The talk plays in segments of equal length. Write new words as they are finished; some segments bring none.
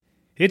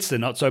It's the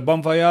Not So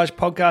Bon Voyage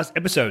podcast,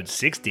 episode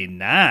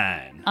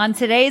 69. On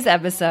today's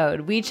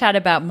episode, we chat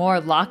about more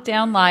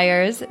lockdown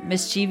liars,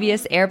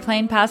 mischievous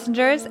airplane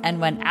passengers, and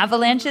when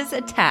avalanches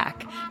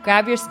attack.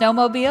 Grab your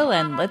snowmobile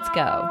and let's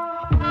go.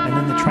 And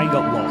then the train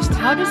got lost.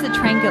 How does the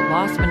train get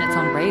lost when it's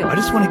on rails? I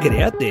just want to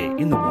get out there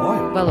in the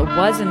wild. Well, it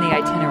was in the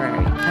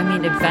itinerary. I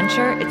mean,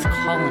 adventure, it's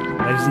calling.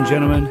 Ladies and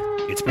gentlemen,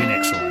 it's been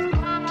excellent.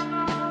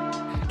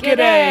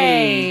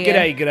 G'day!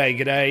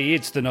 G'day.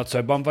 It's the Not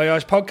So Bon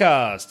Voyage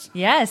podcast.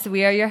 Yes,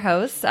 we are your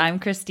hosts. I'm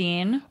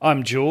Christine.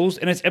 I'm Jules,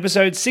 and it's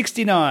episode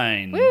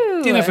 69.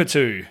 Woo! Dinner for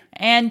two.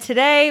 And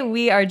today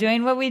we are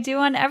doing what we do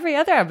on every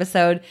other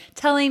episode,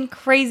 telling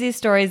crazy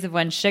stories of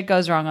when shit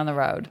goes wrong on the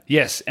road.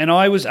 Yes, and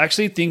I was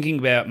actually thinking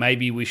about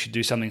maybe we should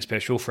do something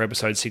special for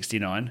episode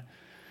 69.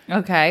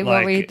 Okay,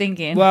 what were you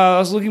thinking? Well, I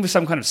was looking for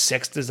some kind of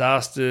sex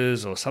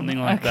disasters or something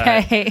like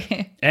that.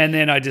 Okay. And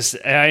then I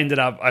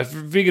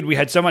figured we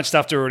had so much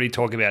stuff to already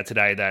talk about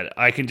today that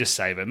I can just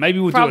save it. Maybe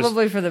we'll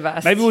Probably for the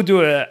best. Maybe we'll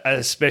do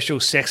a special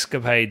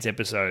Sexcapades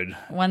episode.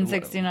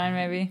 169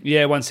 maybe?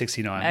 Yeah,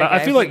 169. Okay, but I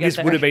feel if like we get this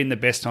there. would have been the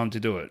best time to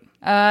do it.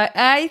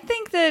 I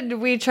think that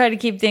we try to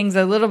keep things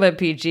a little bit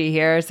PG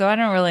here, so I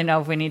don't really know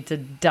if we need to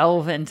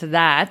delve into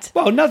that.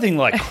 Well, nothing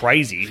like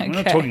crazy. We're not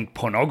Okay. talking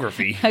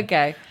pornography.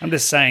 Okay. I'm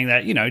just saying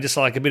that, just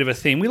like a bit of a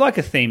theme. We like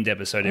a themed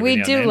episode every We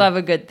now and do then. love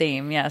a good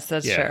theme. Yes,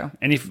 that's true.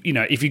 And if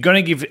you're going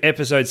to give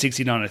episode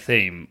 69 a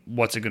theme,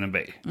 what's it going to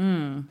be?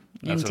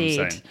 That's Indeed.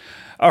 what I'm saying.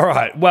 All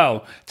right.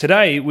 Well,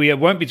 today we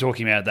won't be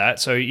talking about that.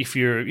 So if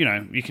you're,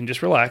 you can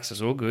just relax.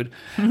 It's all good.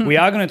 We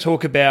are going to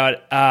talk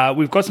about,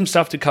 we've got some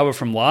stuff to cover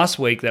from last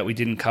week that we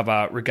didn't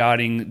cover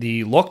regarding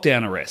the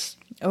lockdown arrests.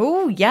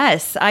 Oh,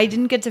 yes. I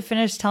didn't get to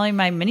finish telling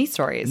my mini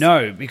stories.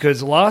 No,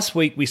 because last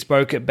week we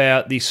spoke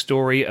about the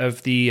story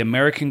of the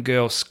American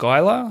girl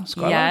Skylar.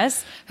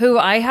 Yes. Who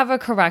I have a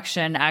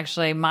correction,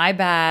 actually. My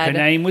bad. Her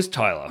name was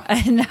Tyler.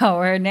 No,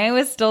 her name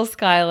was still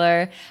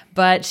Skylar,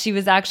 but she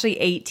was actually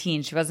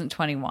 18. She wasn't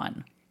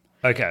 21.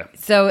 Okay.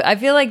 So I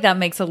feel like that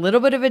makes a little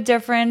bit of a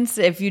difference.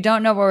 If you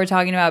don't know what we're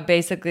talking about,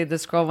 basically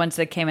this girl went to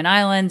the Cayman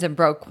Islands and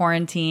broke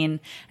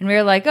quarantine. And we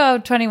were like, oh,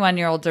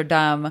 21-year-olds are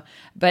dumb,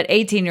 but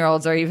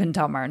 18-year-olds are even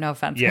dumber. No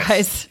offense,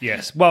 guys.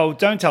 Yes. Well,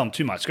 don't tell them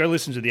too much. Go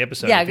listen to the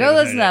episode. Yeah, if you go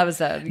haven't listen to heard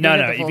the it. episode. No. You'll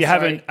get the If full you story.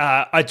 haven't,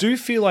 I do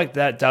feel like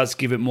that does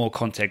give it more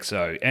context,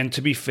 though. And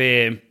to be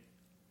fair,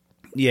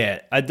 yeah,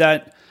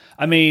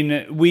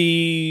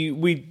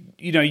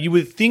 you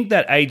would think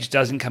that age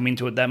doesn't come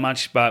into it that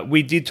much, but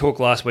we did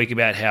talk last week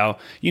about how,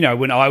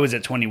 when I was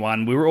at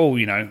 21, we were all,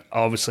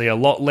 obviously a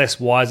lot less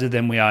wiser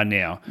than we are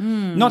now.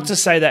 Not to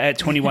say that at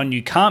 21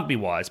 you can't be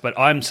wise, but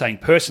I'm saying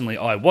personally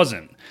I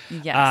wasn't.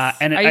 Yes.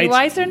 And at are you age-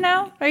 wiser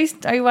now? Are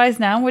you wise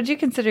now? Would you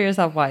consider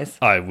yourself wise?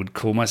 I would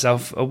call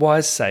myself a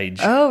wise sage.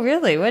 Oh,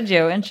 really? Would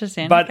you?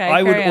 Interesting. But Okay,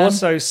 I would carry on.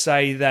 also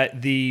say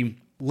that the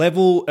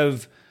level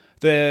of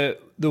the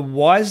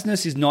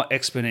wiseness is not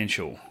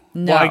exponential.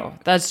 No,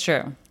 that's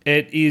true.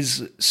 It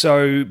is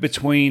so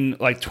between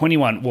like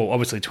 21. Well,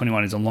 obviously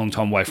 21 is a long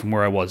time away from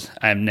where I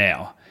am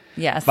now.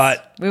 Yes.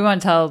 But- we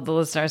won't tell the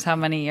listeners how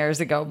many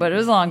years ago, but it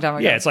was a long time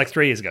ago. Yeah, it's like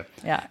 3 years ago.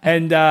 Yeah.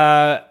 And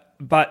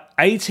but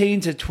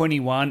 18 to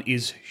 21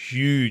 is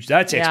huge.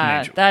 That's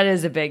Yeah, exponential. that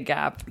is a big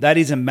gap. That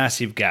is a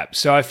massive gap.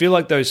 So I feel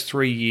like those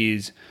 3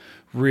 years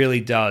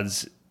really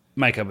does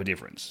make up a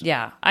difference.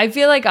 Yeah. I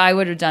feel like I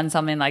would have done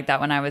something like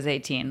that when I was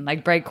 18,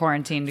 like break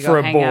quarantine to For go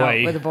a hang boy.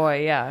 out with a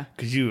boy. Yeah.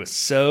 Because you were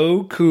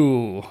so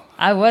cool.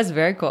 I was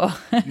very cool.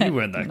 You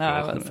weren't that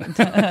No, cool. I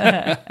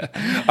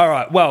wasn't. All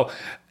right. Well,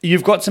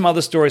 you've got some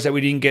other stories that we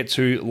didn't get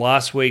to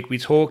last week. We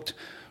talked.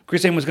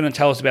 Christine was going to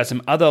tell us about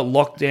some other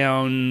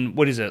lockdown.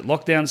 What is it?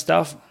 Lockdown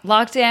stuff.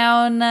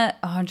 Lockdown.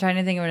 Oh, I'm trying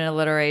to think of an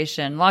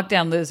alliteration.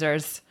 Lockdown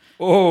losers.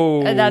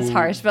 Oh, That's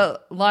harsh,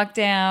 but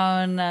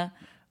lockdown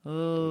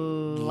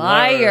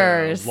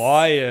liars.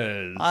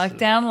 Liars.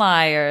 Lockdown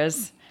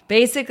liars.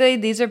 Basically,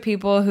 these are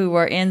people who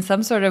were in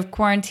some sort of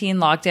quarantine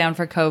lockdown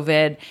for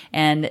COVID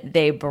and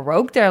they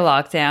broke their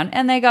lockdown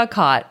and they got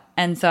caught.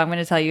 And so I'm going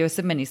to tell you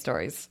some mini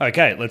stories.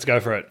 Okay, let's go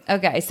for it.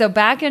 Okay, so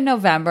back in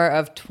November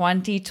of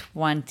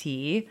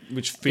 2020,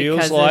 Which feels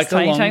because like it's a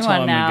long 2021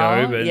 time now,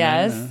 ago, but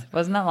yes,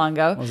 wasn't that long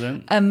ago.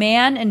 Wasn't. A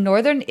man in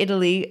northern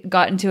Italy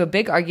got into a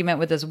big argument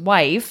with his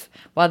wife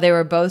while they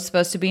were both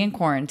supposed to be in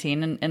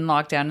quarantine and in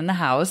lockdown in the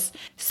house.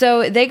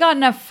 So they got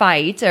in a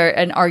fight or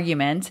an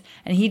argument,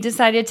 and he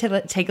decided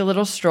to take a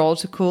little stroll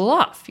to cool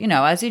off.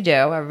 As you do,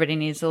 everybody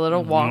needs a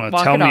little walk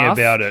Tell it me off.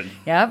 about it.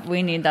 Yep,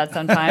 we need that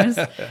sometimes.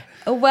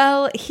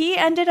 Well, he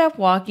ended up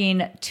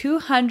walking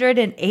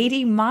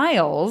 280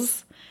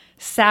 miles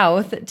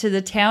south to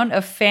the town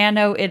of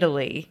Fano,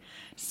 Italy.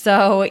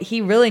 So he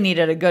really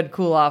needed a good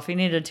cool off. He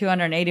needed a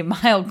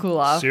 280-mile cool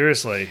off.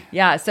 Seriously.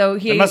 Yeah, so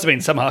There must have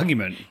been some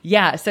argument.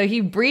 Yeah, so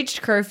he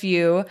breached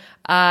curfew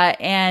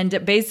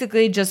and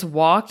basically just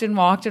walked and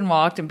walked and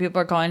walked, and people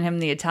are calling him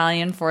the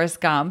Italian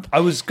Forrest Gump. I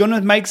was going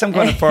to make some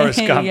kind of Forrest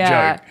Gump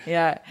yeah, joke.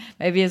 Yeah,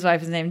 maybe his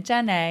wife is named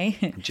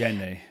Jenny.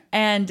 Jenny.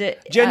 And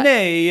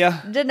Janae,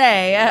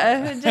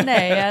 Janae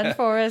and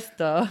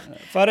Forresto.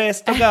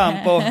 Forresto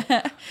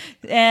Campo.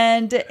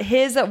 And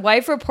his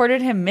wife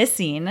reported him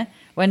missing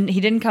when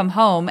he didn't come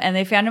home, and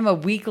they found him a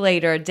week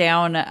later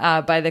down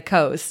by the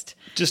coast.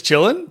 Just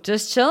chilling?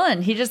 Just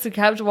chilling. He just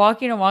kept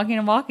walking and walking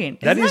and walking.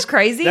 Isn't that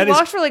crazy? He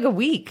walked for like a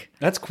week.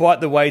 That's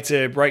quite the way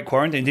to break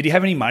quarantine. Did he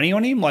have any money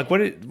on him? Like,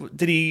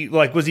 did he,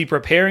 like, was he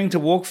preparing to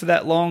walk for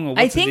that long? Or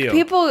what's I think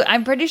the deal?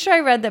 I'm pretty sure I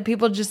read that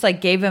people just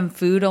like gave him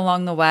food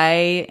along the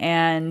way.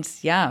 And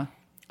yeah.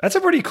 That's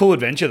a pretty cool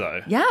adventure,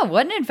 though. Yeah,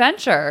 what an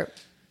adventure.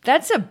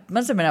 Must have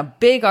been a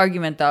big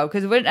argument, though,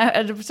 because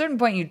at a certain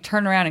point you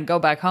turn around and go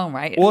back home,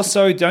 right?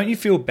 Also, don't you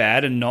feel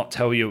bad and not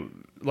tell you,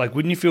 like,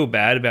 wouldn't you feel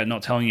bad about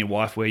not telling your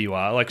wife where you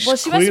are? Like, well,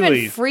 she must have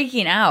been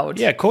freaking out.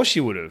 Yeah, of course she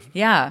would have.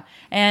 Yeah.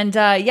 And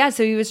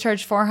so he was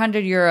charged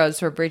 400 euros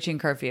for breaching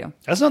curfew.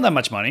 That's not that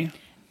much money.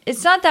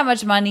 It's not that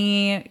much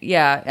money.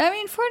 Yeah. I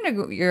mean,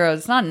 400 euros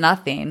is not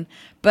nothing.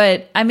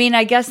 But I mean,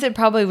 I guess it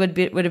probably would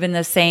have been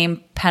the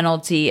same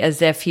penalty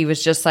as if he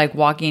was just like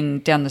walking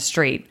down the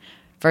street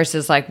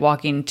versus like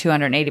walking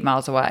 280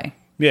 miles away.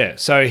 Yeah,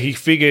 so he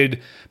figured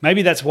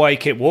maybe that's why he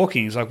kept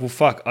walking. He's like, well,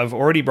 fuck, I've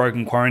already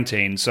broken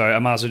quarantine, so I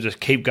might as well just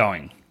keep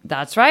going.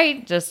 That's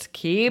right. Just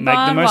keep Make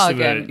on the most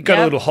walking. of it. Got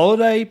a little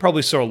holiday,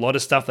 probably saw a lot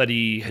of stuff that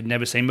he had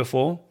never seen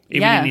before,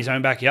 even in his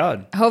own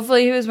backyard.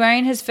 Hopefully he was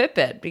wearing his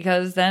Fitbit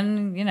because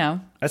then,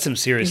 That's some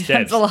serious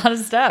that's steps. a lot of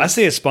steps. I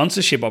see a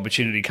sponsorship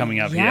opportunity coming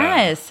up here.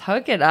 Yes,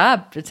 hook it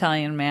up,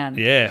 Italian man.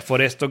 Yeah,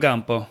 Forresto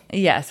Campo.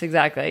 Yes,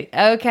 exactly.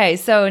 Okay,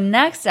 so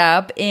next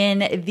up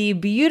in the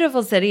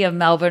beautiful city of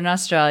Melbourne,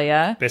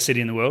 Australia. Best city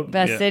in the world.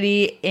 Best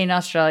city in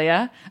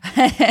Australia.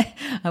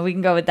 We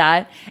can go with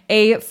that.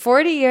 A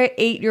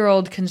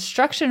 48-year-old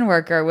construction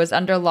worker was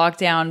under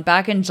lockdown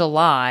back in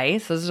July.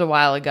 So this is a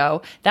while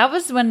ago. That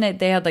was when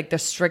they had like the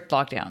strict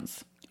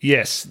lockdowns.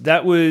 Yes,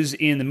 that was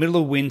in the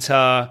middle of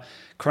winter.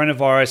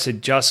 Coronavirus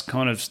had just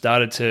kind of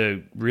started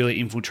to really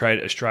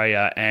infiltrate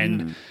Australia,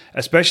 and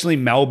especially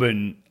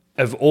Melbourne,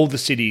 of all the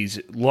cities,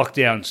 locked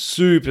down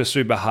super,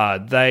 super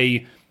hard.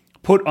 They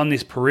put on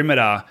this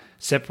perimeter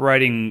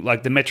separating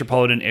like the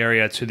metropolitan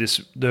area to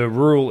the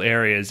rural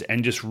areas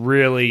and just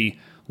really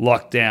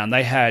locked down.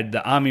 They had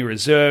the Army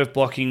Reserve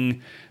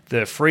blocking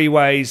the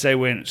freeways. They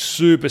went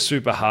super,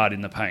 super hard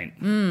in the paint.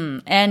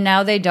 And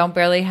now they don't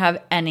barely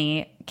have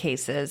any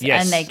cases,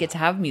 Yes. and they get to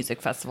have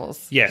music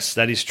festivals. Yes,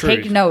 that is true.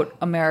 Take note,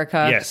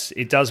 America. Yes,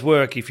 it does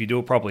work if you do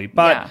it properly.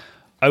 But Yeah.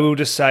 I will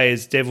just say,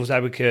 as devil's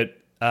advocate,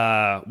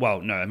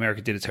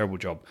 America did a terrible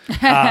job.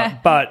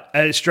 But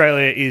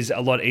Australia is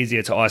a lot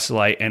easier to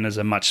isolate and is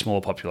a much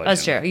smaller population.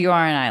 That's true. You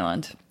are an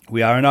island.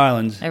 We are an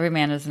island. Every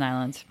man is an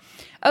island.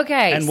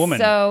 Okay. And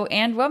woman.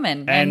 And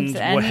woman. And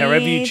however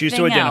you choose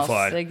to anything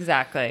identify. else.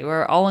 Exactly.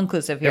 We're all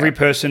inclusive here. Every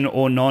person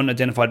or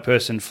non-identified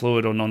person,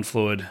 fluid or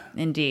non-fluid,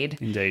 Indeed.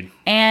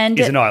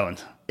 is an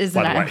island. Is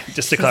by an the way, island.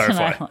 just to Is an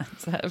clarify. island.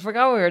 I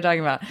forgot what we were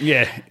talking about.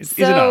 Yeah, is an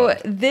So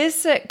island.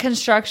 this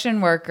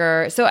construction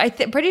worker, so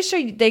pretty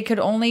sure they could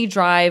only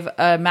drive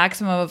a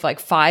maximum of like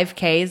 5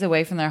 Ks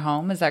away from their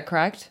home. Is that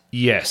correct?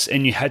 Yes,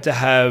 and you had to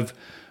have,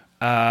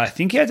 I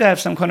think you had to have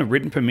some kind of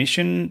written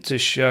permission to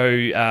show,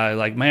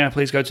 like, may I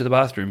please go to the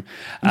bathroom?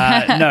 No,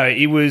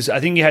 I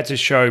think you had to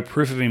show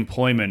proof of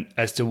employment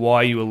as to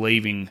why you were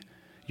leaving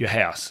your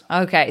house.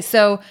 Okay,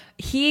 so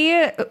he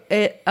was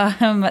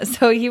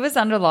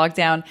under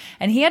lockdown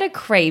and he had a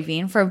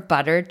craving for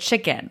buttered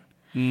chicken.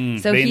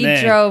 So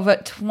he drove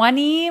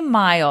 20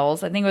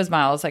 miles. I think it was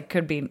miles. Like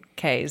could be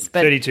Ks,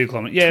 but 32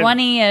 kilometers. Yeah.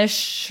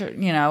 20-ish,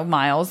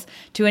 miles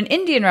to an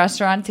Indian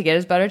restaurant to get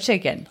his buttered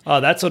chicken.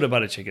 Oh, that sort of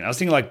butter chicken. I was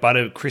thinking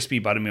like crispy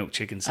buttermilk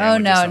chicken Oh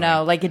sandwich. or something.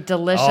 no, like a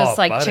delicious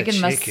like butter chicken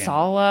chicken.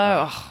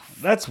 masala. Oh,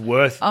 That's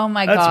worth. oh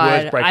my that's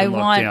god! Worth breaking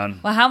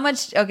lockdown. Well, how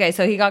much? Okay,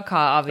 so he got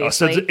caught. Oh,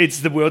 so Obviously,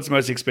 it's the world's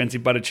most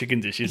expensive butter chicken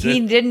dish, is he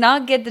it? did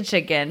not get the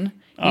chicken.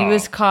 He Oh.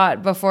 was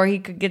caught before he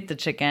could get the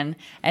chicken.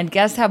 And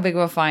guess how big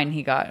of a fine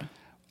he got?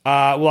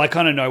 Well, I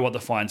kind of know what the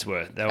fines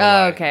were. They were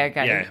Okay.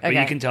 Yeah, but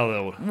Okay. you can tell they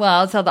were.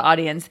 Well, I'll tell the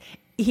audience.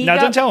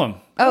 Don't tell him.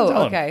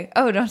 Okay.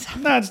 Oh, don't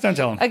tell. No, just don't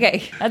tell him.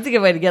 Okay, that's a good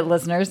way to get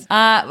listeners.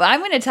 I'm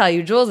going to tell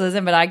you. Jules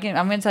isn't, but I'm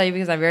going to tell you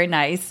because I'm very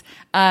nice.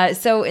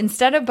 So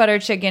instead of butter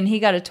chicken, he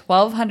got a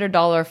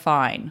 $1,200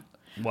 fine,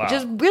 Wow. which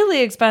is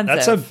really expensive.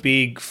 That's a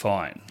big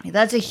fine.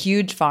 That's a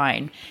huge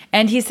fine.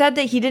 And he said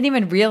that he didn't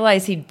even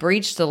realize he'd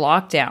breached the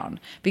lockdown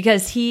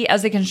because he,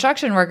 as a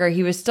construction worker,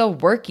 he was still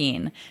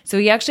working. So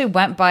he actually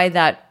went by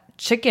that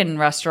chicken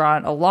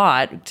restaurant a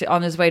lot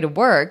on his way to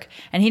work.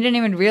 And he didn't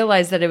even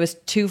realize that it was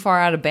too far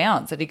out of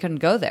bounds, that he couldn't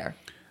go there.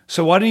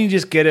 So why didn't he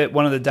just get it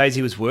one of the days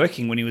he was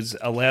working when he was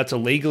allowed to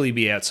legally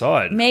be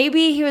outside?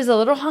 Maybe he was a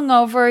little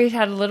hungover. He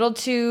had a little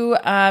too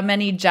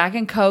many Jack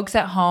and Cokes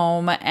at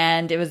home,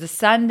 and it was a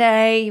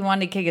Sunday. He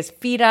wanted to kick his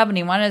feet up, and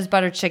he wanted his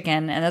butter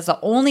chicken, and that's the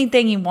only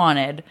thing he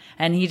wanted.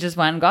 And he just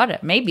went and got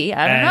it. Maybe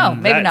I don't know.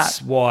 Maybe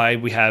that's not. why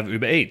we have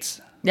Uber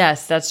Eats.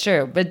 Yes, that's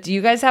true. But do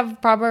you guys have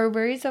proper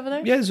Uber Eats over there?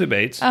 Yeah, there's Uber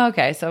Eats. Oh,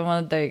 okay, so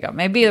well, there you go.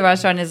 Maybe the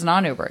restaurant isn't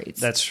on Uber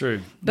Eats. That's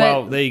true. But-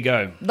 Well, there you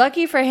go.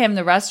 Lucky for him,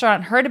 the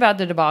restaurant heard about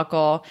the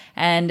debacle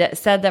and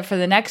said that for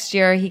the next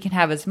year, he can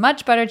have as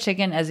much butter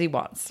chicken as he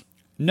wants.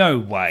 No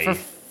way. For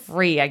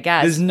free, I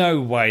guess. There's no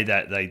way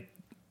that they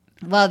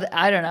Well,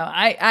 I don't know.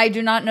 I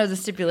do not know the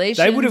stipulations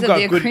They would have of got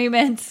the good-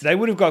 agreement. They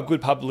would have got good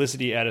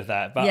publicity out of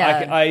that. But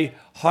Yeah. I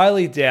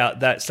highly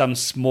doubt that some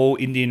small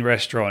Indian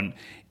restaurant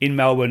in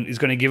Melbourne is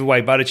going to give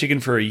away butter chicken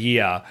for a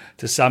year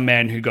to some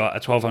man who got a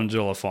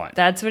 $1,200 fine.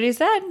 That's what he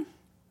said.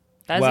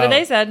 That's Well, what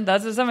they said.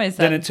 That's what somebody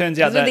said. then it turns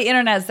out That's what that- the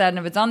internet said. And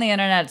if it's on the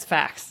internet, it's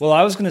facts. Well,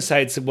 I was going to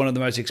say it's one of the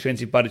most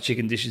expensive butter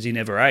chicken dishes he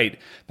never ate.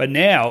 But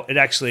now it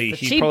actually, The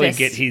he'd probably cheapest.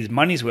 get his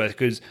money's worth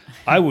because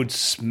I would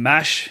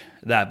smash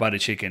that butter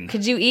chicken.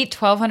 Could you eat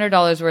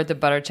 $1,200 worth of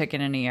butter chicken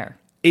in a year?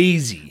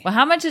 Easy. Well,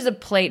 how much is a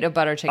plate of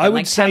butter chicken? I would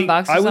Like say,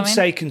 $10 or something? I would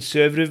say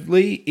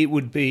conservatively, it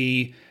would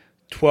be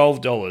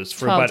 $12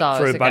 for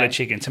 $12, a butter okay.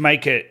 chicken to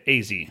make it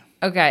easy.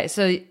 Okay,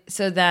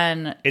 so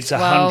then It's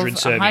 12, 100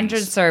 servings. 100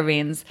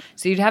 servings.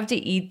 So you'd have to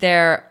eat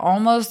there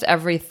almost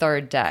every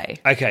third day.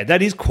 Okay,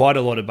 that is quite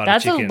a lot of butter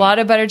That's chicken. a lot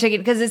of butter chicken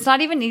because it's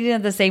not even eating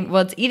at the same.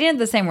 Well, it's eating at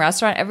the same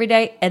restaurant every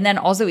day, and then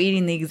also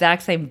eating the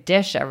exact same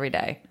dish every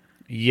day.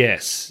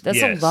 Yes, That's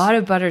yes. a lot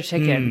of butter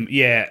chicken.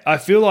 Yeah, I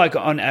feel like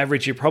on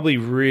average, you probably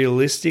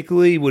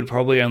realistically would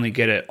probably only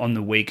get it on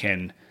the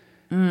weekend.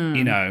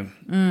 You know.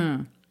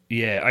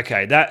 Yeah.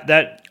 Okay.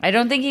 That I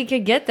don't think he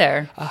could get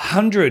there.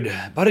 100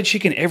 butter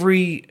chicken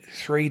every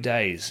 3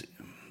 days.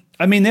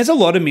 I mean, there's a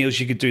lot of meals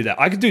you could do that.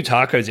 I could do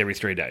tacos every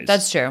 3 days.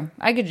 That's true.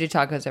 I could do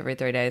tacos every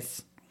 3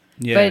 days.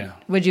 yeah.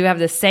 But would you have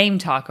the same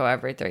taco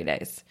every 3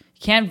 days?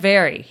 You can't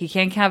vary. He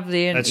can't have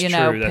the That's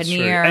know true. That's true.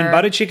 paneer. And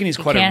butter chicken is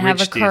He quite a can't rich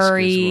have a dish as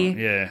curry. well.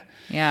 Yeah,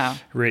 Yeah.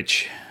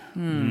 rich.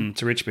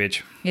 It's a rich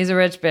bitch. He's a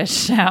rich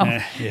bitch now.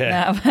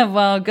 Yeah.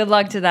 Well, good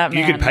luck to that man.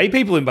 You could pay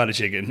people in butter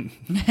chicken.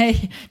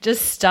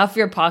 Just stuff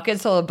your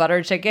pockets full of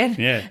butter chicken.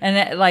 Yeah. And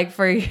it, like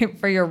for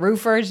your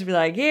roofer, just be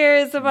like,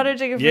 here's some butter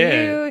chicken for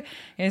Yeah. you.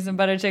 Here's some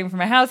butter chicken for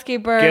my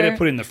housekeeper. Get it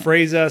put in the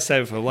freezer,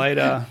 save it for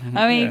later.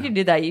 I mean, Yeah. you could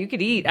do that. You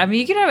could eat. I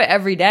mean, you can have it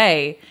every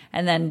day,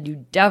 and then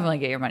you definitely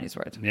get your money's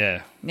worth.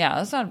 Yeah. Yeah,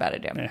 that's not a bad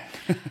idea.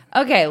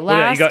 Okay, got?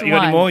 last You got any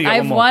one. more? You got I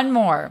have one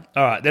more. one more.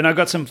 All right. Then I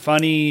got some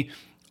funny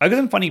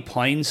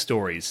plane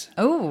stories.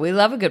 Oh, we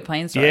love a good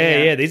plane story. Yeah,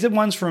 here. yeah. These are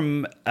ones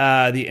from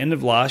the end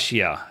of last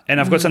year. And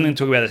I've got something to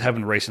talk about that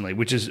happened recently,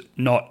 which is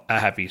not a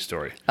happy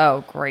story.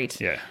 Oh, great.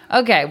 Yeah.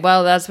 Okay,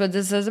 well, that's what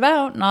this is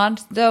about,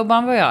 not the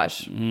Bon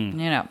Voyage. Mm.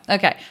 You know.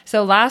 Okay,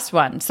 so last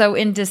one. So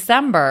in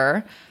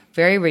December,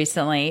 very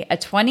recently, a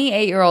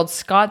 28-year-old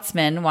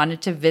Scotsman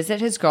wanted to visit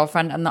his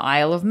girlfriend on the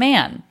Isle of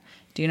Man.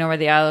 Do you know where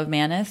the Isle of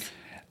Man is?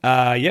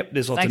 Yep,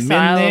 there's lots Like of the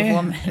Isle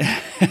men of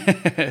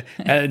there. Woman.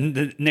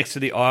 And next to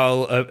the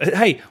Isle of...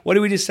 Hey, what did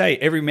we just say?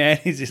 Every man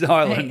is his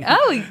island.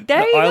 Oh,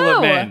 there the you Isle go.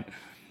 of Man.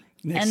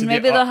 Next to And the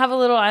maybe they'll have a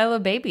little Isle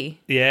of Baby.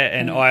 Yeah,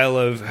 and Isle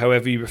of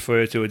however you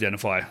prefer to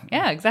identify.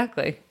 Yeah,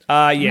 exactly.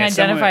 Yeah, An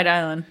identified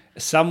island.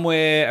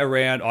 somewhere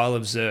around Isle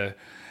of Zer.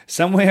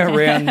 Somewhere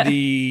around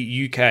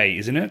the UK,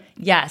 isn't it?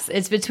 Yes,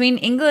 it's between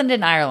England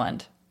and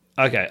Ireland.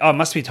 Okay. Oh, it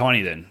must be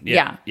tiny then.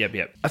 Yeah.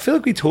 Yep. I feel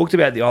like we talked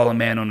about the Isle of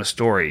Man on a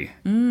story.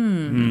 I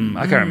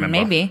can't remember.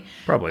 maybe.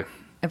 Probably.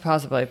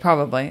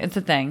 Probably. It's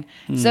a thing.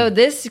 Hmm. So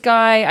this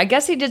guy, I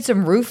guess he did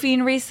some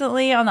roofing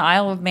recently on the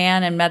Isle of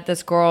Man and met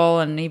this girl,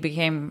 and she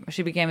became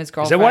his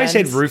girlfriend. Is that why he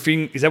said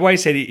roofing? Is that why he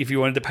said if you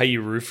wanted to pay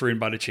your roofer in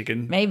butter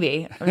chicken?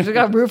 Maybe. We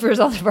got roofers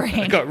on the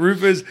brain. Got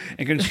roofers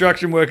and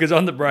construction workers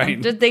on the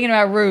brain. Just thinking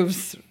about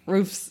roofs.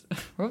 Roof.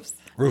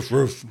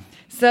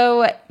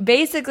 So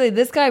basically,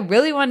 this guy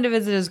really wanted to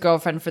visit his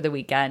girlfriend for the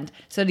weekend.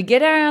 So to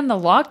get around the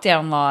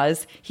lockdown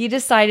laws, he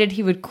decided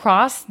he would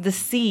cross the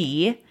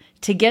sea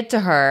to get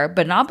to her,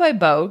 but not by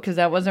boat because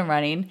that wasn't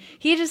running.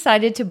 He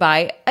decided to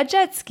buy a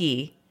jet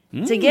ski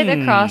to get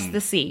across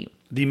the sea.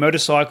 The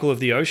motorcycle of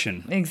the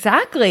ocean.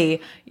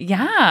 Exactly.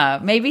 Yeah.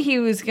 Maybe he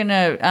was going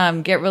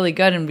to get really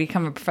good and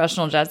become a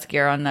professional jet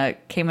skier on the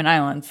Cayman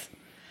Islands.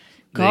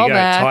 There you Call go,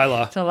 back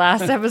Tyler. to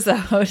last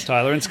episode.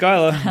 Tyler and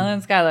Skylar. Helen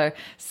Schuyler.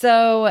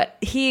 So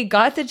he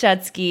got the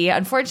jet ski.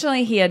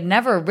 Unfortunately, he had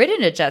never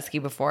ridden a jet ski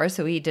before,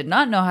 so he did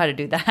not know how to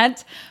do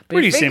that.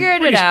 But he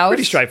figured it out.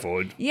 Pretty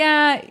straightforward.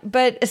 Yeah,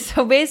 but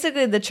so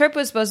basically the trip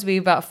was supposed to be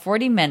about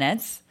 40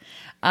 minutes.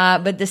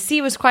 But the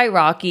sea was quite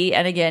rocky,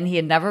 and again, he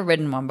had never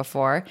ridden one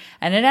before,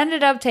 and it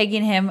ended up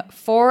taking him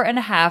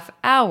 4.5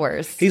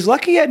 hours. He's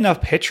lucky he had enough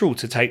petrol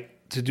to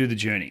do the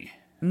journey.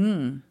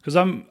 Because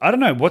I don't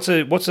know, what's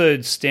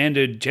a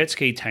standard jet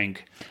ski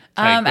tank?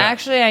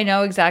 Actually, I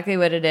know exactly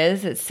what it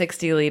is. It's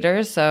 60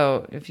 liters,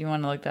 so if you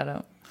want to look that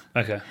up.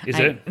 Okay, is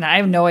it? I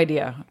have no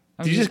idea.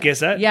 Did you just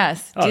guess that?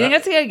 Yes. Oh, Do you think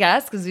that's a good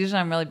guess? Because usually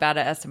I'm really bad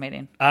at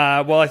estimating.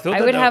 Well, I thought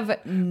I would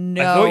have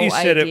no I thought you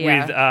said idea. it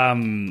with.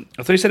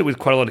 I thought you said it with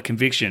quite a lot of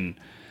conviction.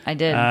 I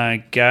did.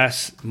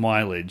 Gas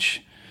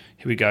mileage.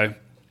 Here we go.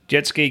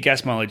 Jet ski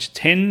gas mileage: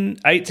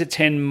 8 to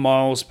 10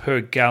 miles per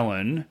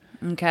gallon.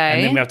 Okay.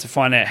 And then we have to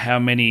find out how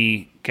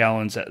many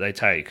gallons that they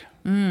take.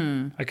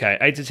 Okay,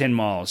 8 to 10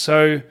 miles.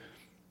 So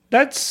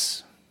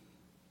That's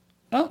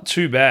not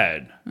too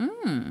bad.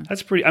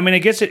 That's pretty. I mean, I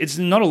guess it's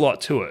not a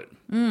lot to it.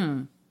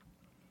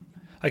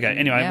 Okay.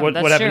 Anyway, Yeah, what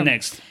that's happened true.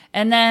 next?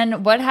 And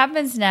then what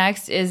happens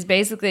next is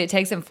basically it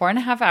takes him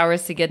 4.5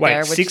 hours to get Wait,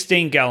 there. Which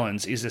 16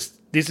 gallons is this?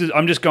 This is.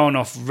 I'm just going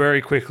off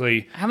very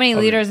quickly. how many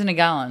liters in a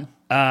gallon?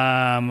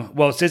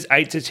 Well, it says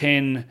 8 to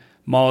 10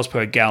 miles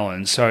per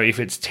gallon. So if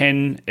it's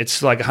 10,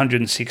 it's like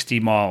 160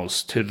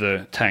 miles to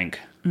the tank,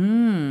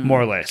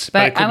 more or less.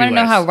 But it could I be want to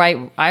know less. how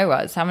right I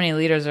was. How many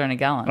liters are in a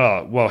gallon?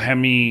 Oh, well, how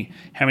many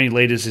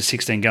liters is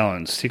 16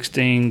 gallons?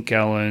 16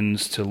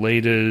 gallons to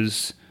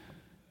liters.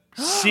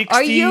 60,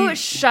 Are you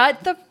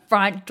shut the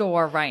front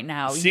door right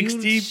now?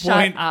 You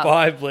shut up.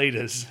 60.5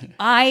 liters.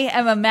 I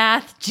am a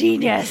math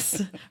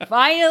genius.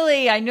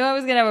 Finally, I knew I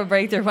was going to have a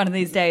breakthrough one of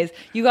these days.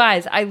 You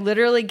guys, I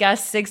literally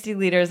guessed 60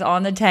 liters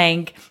on the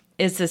tank.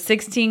 It's a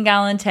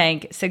 16-gallon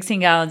tank. 16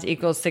 gallons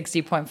equals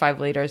 60.5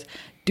 liters.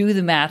 Do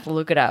the math.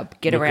 Look it up.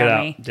 Get Look around it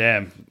up. me.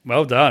 Damn.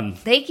 Well done.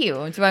 Thank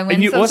you. Do I And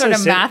win you some also sort of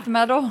said- math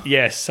medal?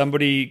 Yes,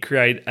 somebody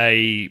create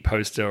a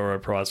poster or a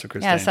prize for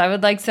Christine. Yes, I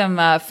would like some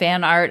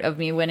fan art of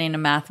me winning a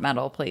math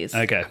medal, please.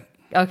 Okay.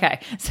 Okay,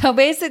 so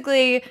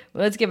basically,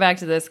 let's get back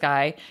to this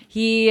guy.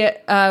 He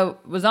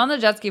was on the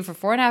jet ski for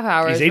 4.5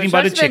 hours. He's eating which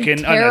buttered must have been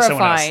chicken. Oh, no,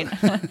 someone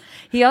terrifying.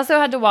 He also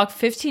had to walk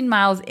 15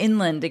 miles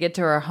inland to get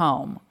to her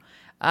home.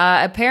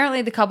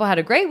 Apparently, the couple had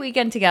a great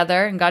weekend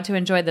together and got to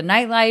enjoy the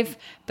nightlife,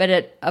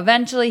 but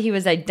eventually he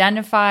was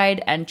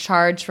identified and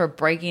charged for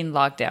breaking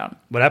lockdown.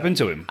 What happened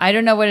to him? I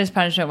don't know what his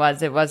punishment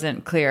was. It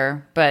wasn't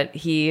clear, but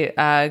he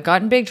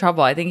got in big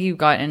trouble. I think he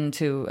got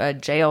into a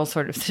jail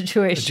sort of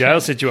situation.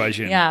 Jail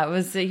situation. Yeah, it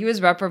was. He was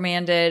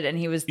reprimanded and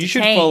he was You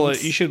detained.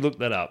 should look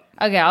that up.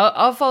 Okay,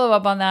 I'll follow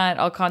up on that.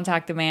 I'll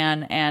contact the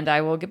man and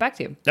I will get back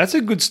to you. That's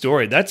a good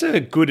story. That's a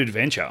good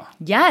adventure.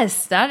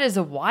 Yes, that is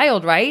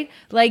wild, right?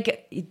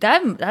 Like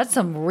that's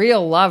some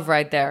real love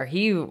right there.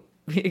 He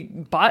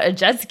bought a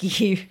jet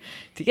ski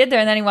to get there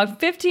and then he walked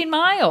 15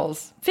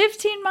 miles.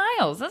 15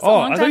 miles. That's a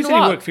long I time thought you to said he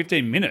walk. worked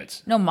 15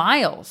 minutes. No,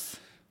 miles.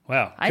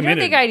 Wow. I don't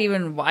think I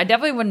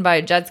definitely wouldn't buy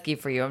a jet ski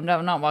for you. I'm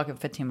not walking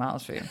 15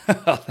 miles for you.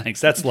 Oh,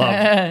 thanks. That's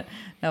love.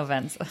 No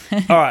offense.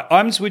 All right.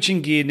 I'm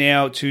switching gear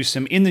now to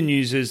some in the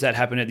newses that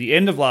happened at the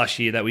end of last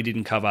year that we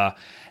didn't cover.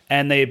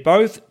 And they're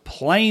both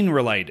plane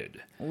related.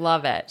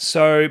 Love it.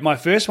 So my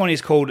first one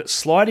is called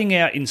Sliding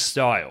Out in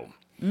Style.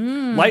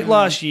 Late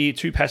last year,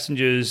 2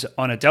 passengers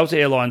on a Delta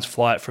Airlines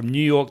flight from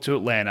New York to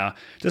Atlanta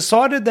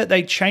decided that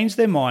they changed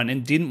their mind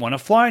and didn't want to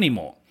fly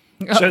anymore.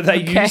 So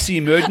they Okay. used the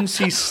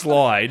emergency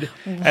slide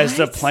as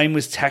the plane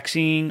was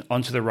taxiing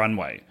onto the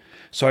runway.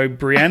 So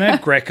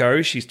Brianna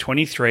Greco, she's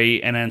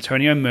 23, and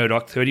Antonio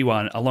Murdoch,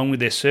 31, along with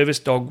their service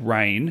dog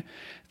Rain,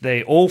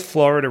 they're all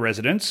Florida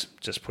residents,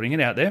 just putting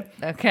it out there,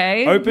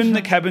 Okay. opened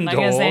the cabin Not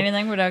door. gonna say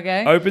anything, but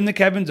okay. Opened the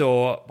cabin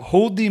door,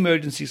 pulled the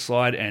emergency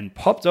slide, and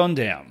popped on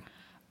down.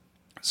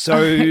 So,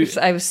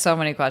 I have so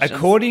many questions.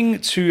 according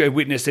to a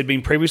witness, they'd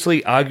been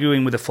previously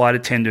arguing with a flight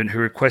attendant who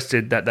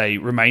requested that they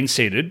remain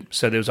seated.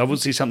 So there was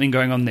obviously something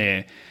going on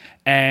there.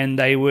 And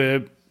they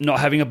were not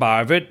having a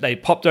bar of it. They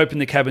popped open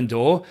the cabin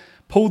door,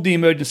 pulled the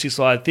emergency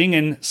slide thing,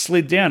 and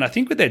slid down, I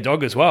think with their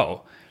dog as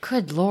well.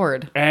 Good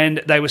Lord.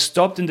 And they were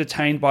stopped and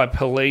detained by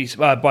police,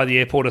 by the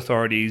airport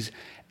authorities,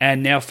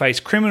 and now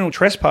face criminal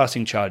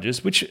trespassing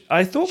charges, which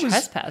I thought was...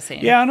 Trespassing?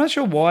 Yeah, I'm not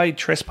sure why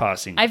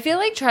trespassing. I feel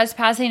like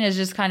trespassing is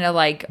just kind of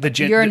like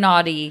you're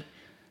naughty.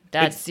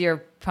 That's your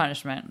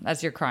punishment.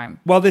 That's your crime.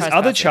 Well, there's other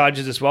Trespassing.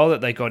 charges as well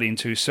that they got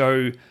into.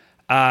 So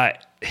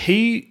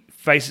he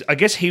faces, I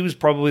guess he was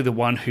probably the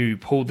one who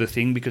pulled the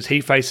thing because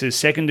he faces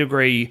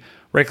second-degree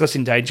reckless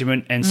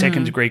endangerment and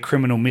second-degree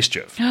criminal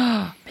mischief.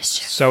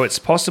 Mischief. So it's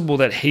possible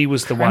that he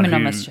was the one Criminal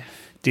who mischief.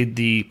 did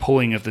the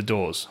pulling of the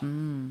doors.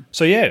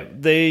 So yeah,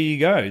 there you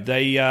go.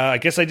 They, I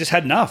guess they just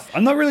had enough.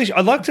 I'm not really.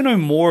 I'd like to know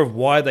more of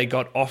why they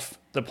got off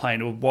the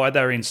plane or why they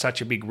were in such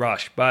a big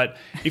rush. But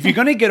if you're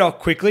going to get off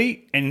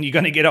quickly and you're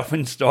going to get off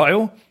in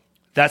style,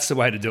 that's the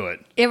way to do it.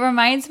 It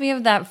reminds me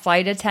of that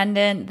flight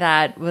attendant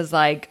that was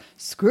like,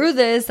 screw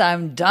this,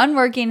 I'm done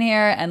working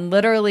here, and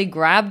literally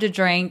grabbed a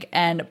drink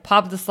and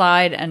popped the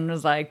slide and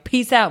was like,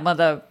 peace out,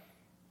 mother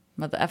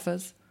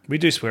effers. We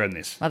do swear on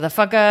this.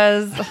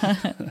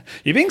 Motherfuckers.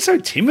 You're being so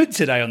timid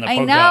today on the I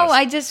podcast. know.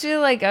 I just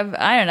feel like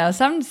I don't know.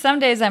 Some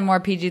days I'm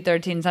more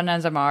PG-13.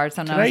 Sometimes I'm R.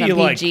 Sometimes Today I'm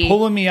you're PG. like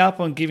pulling me up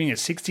on giving a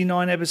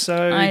 69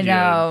 episode. I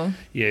know.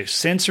 You're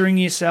censoring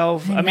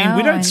yourself. I mean, know,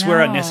 we don't I swear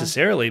know.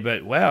 unnecessarily,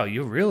 but wow,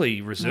 you're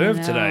really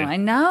reserved today. I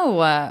know.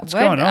 What's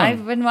going on?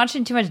 I've been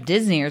watching too much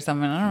Disney or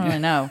something. I don't really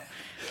know.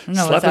 I don't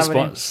know Slap what's a,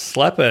 happening.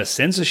 slap a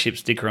censorship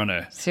sticker on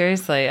her.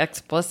 Seriously,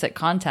 explicit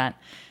content.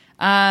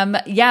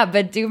 Yeah,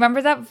 but do you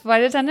remember that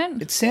flight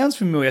attendant? It sounds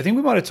familiar. I think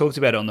we might have talked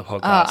about it on the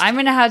podcast. I'm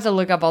going to have to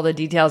look up all the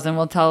details and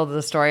we'll tell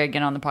the story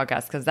again on the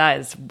podcast because that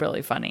is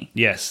really funny.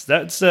 Yes,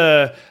 that's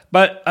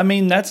but I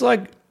mean that's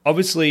like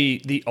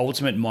obviously the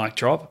ultimate mic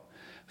drop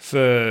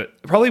for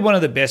probably one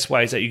of the best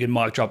ways that you can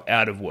mic drop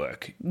out of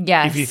work.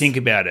 Yes. If you think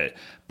about it.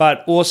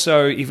 But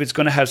also if it's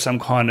going to have some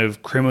kind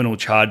of criminal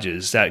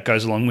charges that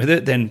goes along with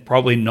it, then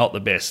probably not the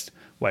best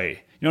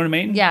way. You know what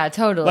I mean? Yeah,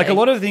 totally. Like a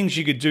lot of things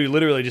you could do,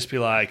 literally just be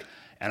like,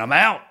 and I'm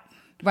out.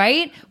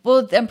 Right?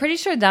 Well, I'm pretty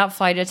sure that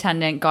flight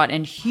attendant got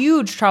in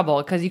huge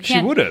trouble because you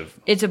can't. She would have.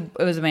 It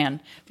was a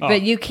man,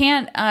 but you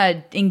can't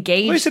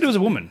engage. Well, you said it was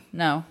a woman.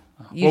 No,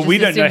 you Well, just we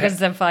don't know because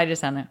it's a flight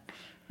attendant.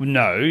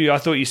 No, I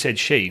thought you said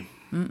she.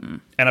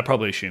 And I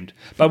probably assumed.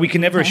 But we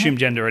can never assume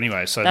gender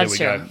anyway, so That's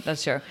there we true. go.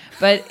 That's true.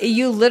 But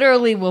you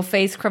literally will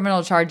face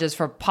criminal charges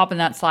for popping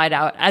that slide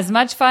out. As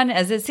much fun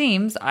as it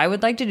seems, I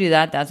would like to do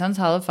that. That sounds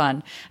hella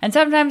fun. And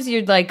sometimes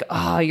you're like,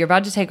 oh, you're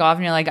about to take off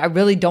and you're like, I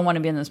really don't want to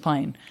be in this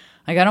plane.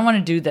 Like, I don't want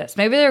to do this.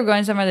 Maybe they were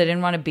going somewhere they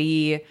didn't want to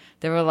be.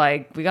 They were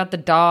like, we got the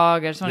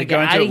dog. I just want to They're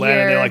get going out to of Atlanta.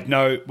 here. They're like,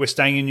 no, we're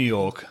staying in New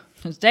York.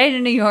 I'm staying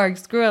in New York.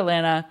 Screw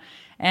Atlanta.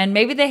 And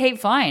maybe they hate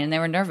flying and they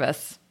were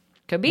nervous.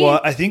 Could be.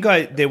 Well, I think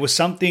there was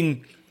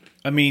something.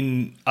 I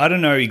mean, I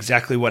don't know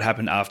exactly what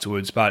happened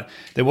afterwards, but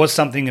there was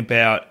something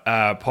about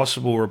a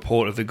possible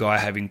report of the guy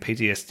having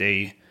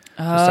PTSD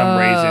for some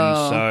reason.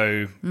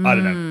 So I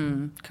don't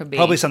know. Could be.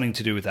 Probably something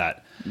to do with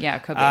that. Yeah,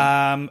 could be.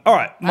 All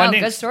right.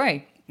 Good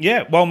story.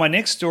 Yeah, well, my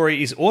next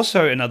story is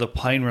also another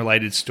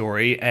plane-related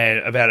story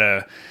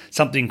about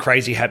something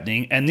crazy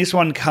happening, and this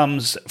one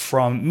comes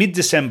from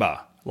mid-December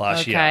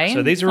last year.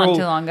 So these are not all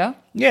too long ago.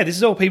 Yeah, this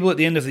is all people at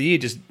the end of the year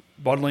just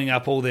bottling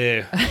up all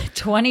their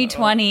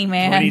 2020,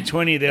 man.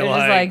 2020. They're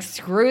just like,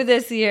 screw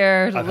this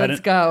year.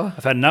 Let's go.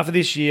 I've had enough of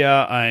this year.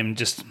 I'm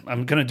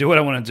going to do what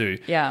I want to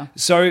do. Yeah.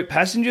 So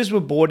passengers were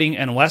boarding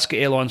an Alaska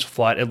Airlines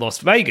flight at Las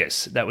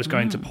Vegas that was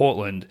going to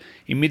Portland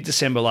in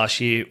mid-December last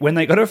year when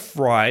they got a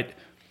fright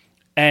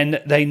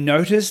and they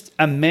noticed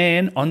a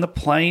man on the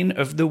plane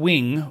of the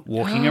wing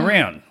walking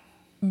around.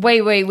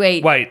 Wait.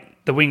 Wait,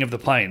 the wing of the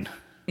plane.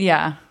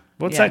 Yeah.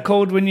 What's that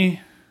called when you...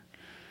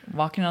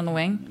 Walking on the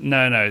wing?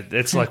 No.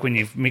 It's like when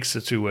you mix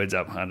the two words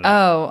up. I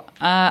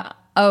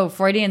don't know.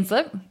 Freudian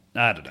slip?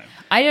 I don't know.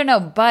 I don't know.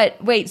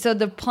 But wait, so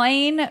the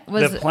plane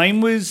was... The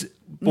plane was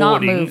not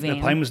boarding. moving.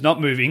 The plane was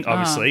not moving,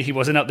 obviously. He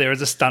wasn't up there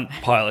as a stunt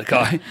pilot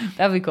guy.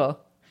 That'd be cool.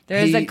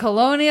 There's a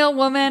colonial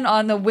woman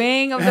on the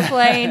wing of the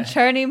plane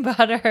churning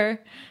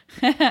butter.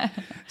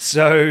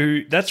 So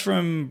that's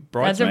from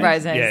Bridesmaids? That's a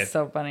Bridesmaids. Yeah.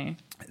 So funny.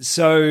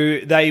 So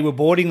they were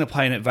boarding the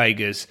plane at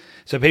Vegas.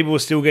 So people were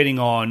still getting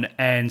on,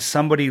 and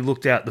somebody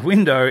looked out the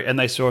window and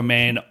they saw a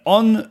man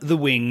on the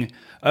wing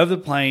of the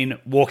plane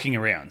walking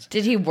around.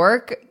 Did he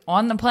work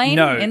on the plane?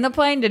 No. In the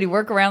plane? Did he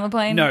work around the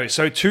plane? No.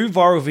 So 2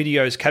 viral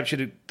videos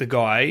captured the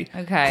guy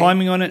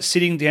climbing on it,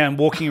 sitting down,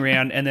 walking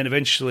around, and then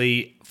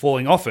eventually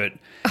falling off it.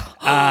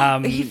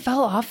 He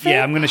fell off it?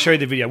 Yeah, I'm going to show you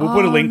the video. We'll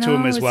put a link to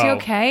him as well. Is he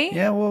okay?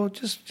 Yeah, well,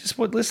 just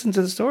listen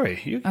to the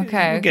story. We'll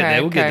get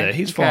Okay. there.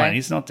 He's fine.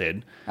 He's not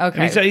dead.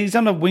 Okay. He's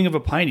on the wing of a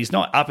plane. He's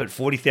not up at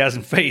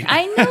 40,000 feet.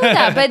 I know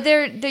that,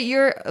 but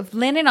you're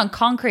landing on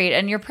concrete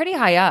and you're pretty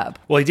high up.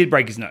 Well, he did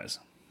break his nose.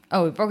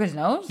 Oh, he broke his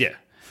nose? Yeah.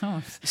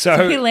 Oh.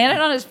 So he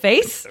landed on his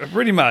face?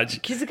 pretty much.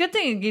 It's a good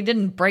thing he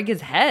didn't break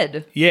his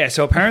head. Yeah,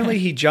 so apparently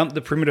he jumped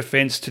the perimeter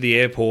fence to the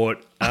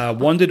airport,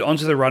 wandered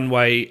onto the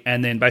runway,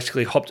 and then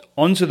basically hopped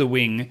onto the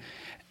wing.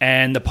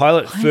 And the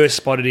pilot first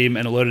spotted him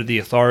and alerted the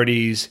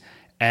authorities.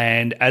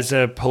 And as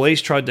the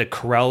police tried to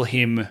corral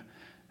him,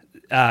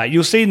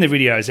 you'll see in the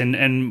videos,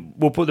 and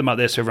we'll put them up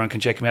there so everyone can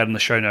check them out in the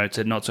show notes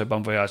at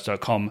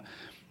notsobonvoyage.com.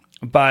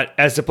 But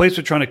as the police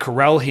were trying to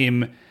corral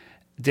him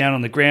down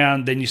on the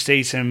ground, then you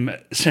see some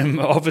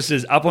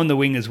officers up on the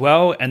wing as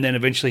well, and then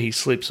eventually he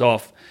slips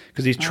off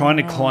because he's trying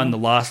to climb the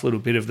last little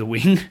bit of the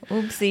wing.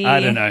 Oopsie. I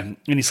don't know.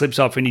 And he slips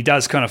off, and he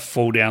does kind of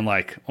fall down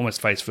like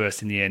almost face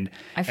first in the end.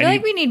 I feel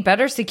like we need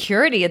better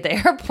security at the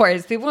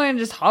airports. People can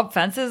just hop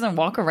fences and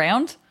walk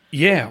around.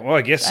 Yeah, well,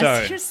 I guess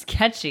That's so. just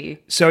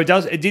sketchy. So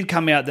it did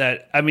come out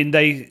that, I mean,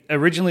 the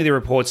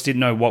reports didn't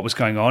know what was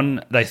going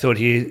on. They thought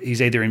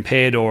he's either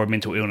impaired or a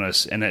mental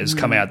illness, and it has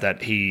come out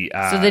that he...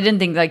 So they didn't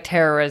think like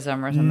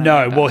terrorism or something? No,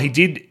 like that. well, he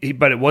did,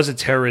 but it was a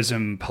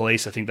terrorism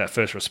police, I think, that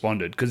first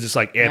responded, because it's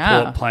like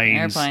airport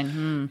planes.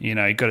 Airplane. You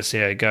know, you got to see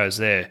how it goes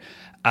there.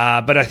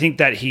 But I think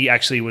that he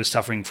actually was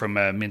suffering from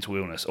a mental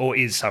illness, or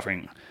is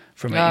suffering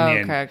from it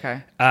in the end.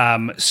 Okay.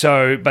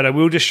 But I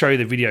will just show you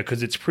the video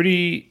because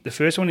the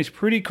first one is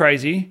pretty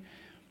crazy.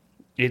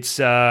 It's,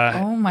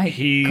 oh my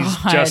he's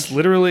God. just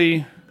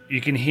literally,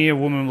 you can hear a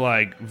woman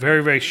like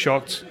very, very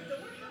shocked.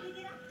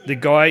 The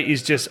guy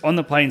is just on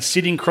the plane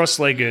sitting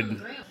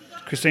cross-legged.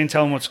 Christine,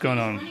 tell him what's going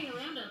on.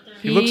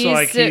 He looks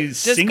like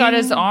he's just singing. got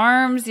his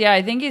arms. Yeah,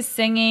 I think he's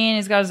singing.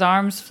 He's got his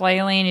arms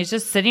flailing. He's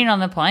just sitting on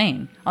the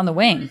plane, on the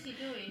wing.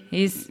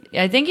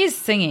 I think he's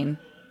singing.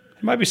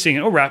 He might be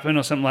singing or rapping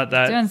or something like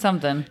that.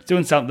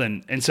 Doing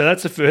something. And so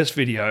that's the first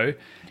video.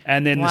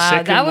 And then the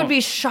second that would one,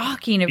 be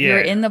shocking if you're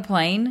in the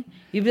plane.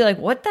 You'd be like,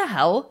 what the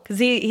hell? Because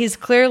he's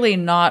clearly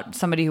not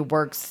somebody who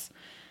works.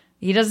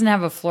 He doesn't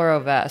have a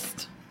fluoro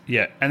vest.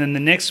 Yeah. And then the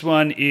next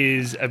one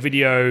is a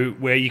video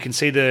where you can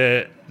see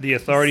the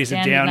authorities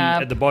Standing are down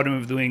up at the bottom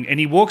of the wing. And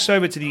he walks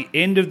over to the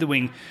end of the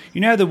wing. You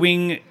know how the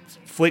wing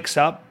flicks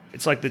up?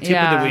 It's like the tip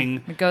of the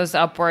wing. It goes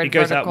upward. It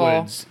goes vertical.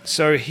 upwards.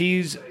 So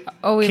he's...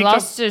 Oh, he kicked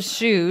lost up- his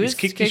shoes. He's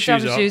kicked his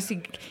off shoes his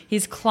shoes.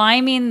 He's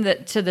climbing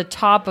to the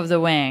top of the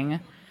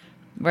wing.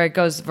 where it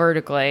goes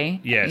vertically.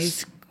 Yes.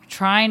 He's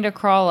trying to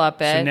crawl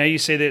up it. So now you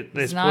see that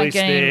there's not police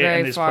getting there very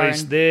and there's far.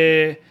 police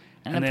there.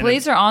 and the then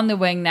police are on the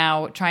wing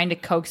now trying to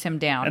coax him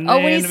down. And Oh,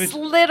 he then-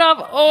 slid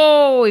up.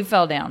 Oh, he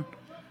fell down.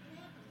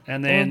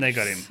 And then they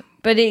got him.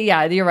 But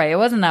yeah, you're right. It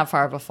wasn't that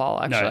far of a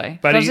fall, actually.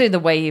 but Especially the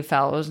way he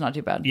fell. It was not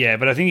too bad. Yeah,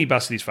 but I think he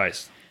busted his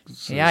face.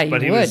 Yeah,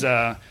 but he he was,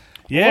 would.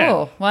 yeah.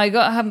 Oh, well,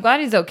 I'm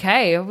glad he's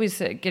okay. I hope he's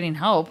getting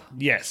help.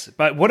 Yes,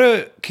 but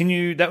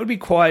that would be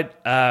quite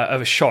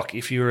of a shock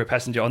if you were a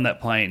passenger on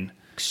that plane.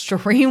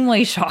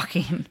 Extremely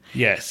shocking.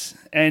 Yes,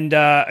 and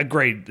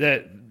agreed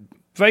that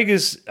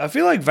Vegas. I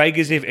feel like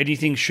Vegas, if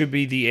anything, should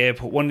be the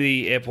airport, one of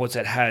the airports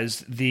that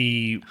has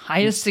the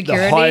Highest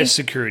security? The highest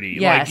security.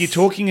 Yes. Like you're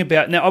talking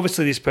about now.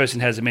 Obviously, this person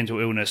has a mental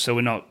illness, so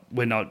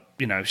we're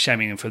not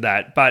shaming him for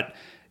that. But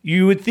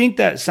you would think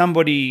that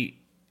somebody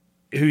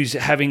who's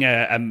having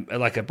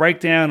a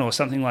breakdown or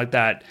something like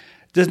that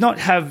does not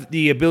have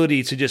the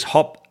ability to just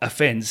hop a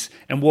fence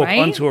and walk Right?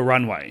 onto a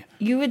runway.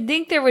 You would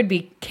think there would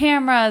be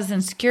cameras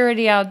and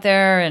security out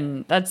there,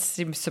 and that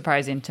seems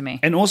surprising to me.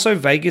 And also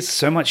Vegas,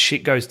 so much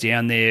shit goes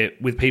down there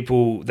with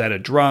people that are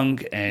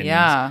drunk and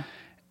Yeah.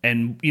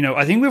 And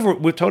I think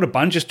we've told a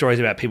bunch of stories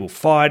about people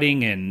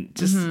fighting and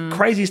just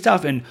crazy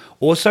stuff. And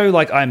also,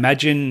 like, I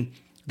imagine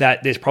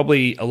that there's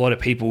probably a lot of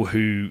people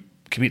who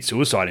commit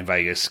suicide in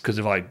Vegas because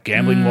of like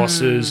gambling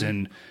losses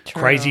and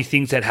crazy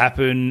things that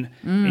happen.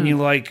 And you're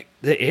like,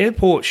 the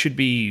airport should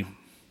be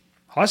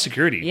high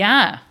security.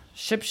 Yeah,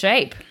 ship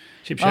shape.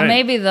 Ship Well, shape.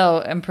 maybe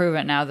they'll improve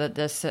it now that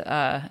this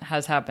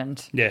has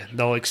happened. Yeah,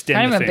 they'll extend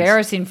Kind the of fence.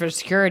 embarrassing for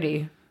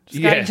security.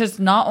 This guy Yeah. just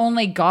not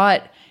only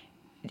got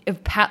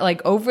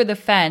over the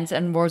fence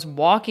and was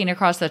walking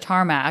across the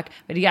tarmac,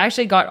 but he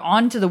actually got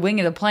onto the wing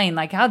of the plane.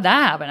 Like, how'd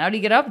that happen? How'd he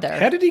get up there?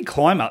 How did he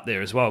climb up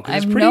there as well? 'Cause I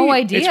it's have pretty, no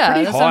idea. It's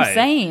pretty That's high. what I'm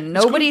saying.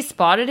 Nobody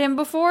spotted him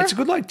before. It's a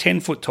good like 10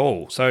 foot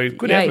tall. So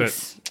good effort.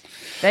 Yikes.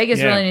 Vegas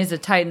Yeah. really needs to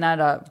tighten that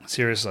up.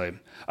 Seriously.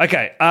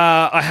 Okay,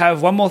 I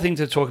have one more thing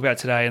to talk about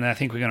today, and I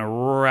think we're going to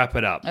wrap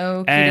it up.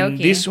 Okie and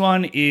dokie. this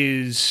one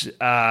is,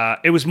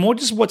 it was more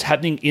just what's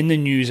happening in the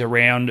news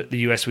around the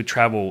US with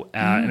travel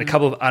and a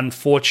couple of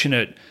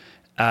unfortunate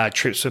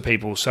trips for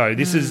people. So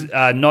this is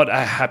not a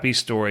happy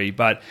story,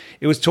 but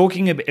it was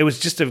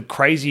just a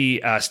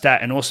crazy stat,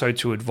 and also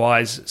to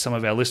advise some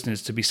of our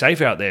listeners to be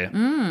safe out there.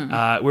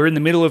 We're in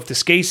the middle of the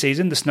ski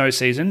season, the snow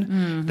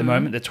season, at the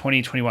moment, the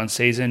 2021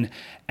 season,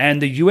 and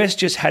the US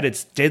just had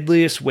its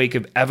deadliest week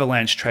of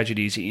avalanche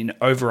tragedies in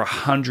over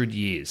 100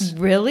 years.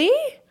 Really?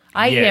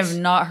 I Yes. have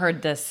not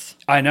heard this.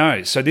 I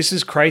know. So this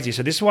is crazy.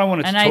 So this is why I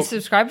wanted And to I talk.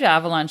 subscribed to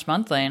Avalanche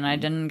Monthly, and I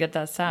didn't get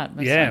that stat.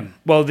 That's Yeah. fine.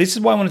 Well, this is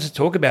why I wanted to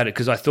talk about it,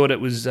 because I thought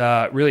it was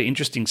a really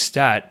interesting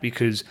stat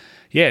because,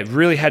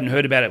 really hadn't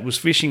heard about it. Was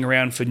fishing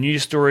around for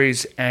news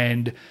stories.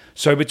 And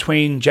so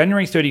between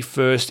January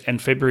 31st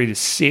and February the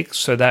 6th,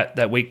 so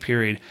that week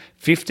period,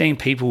 15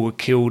 people were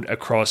killed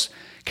across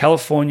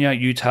California,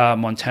 Utah,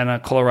 Montana,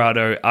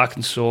 Colorado,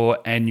 Arkansas,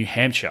 and New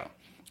Hampshire.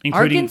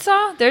 Including,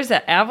 Arkansas? There's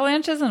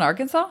avalanches in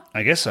Arkansas?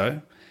 I guess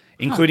so.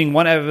 Including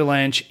one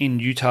avalanche in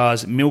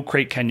Utah's Mill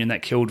Creek Canyon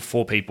that killed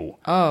 4 people.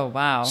 Oh,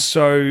 wow.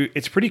 So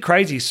it's pretty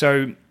crazy.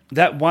 So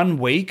that 1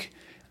 week,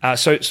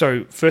 so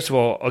first of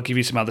all, I'll give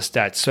you some other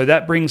stats. So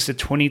that brings the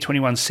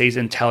 2021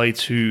 season tally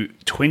to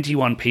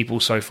 21 people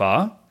so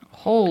far,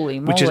 Holy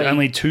moly. which is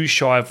only 2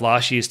 shy of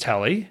last year's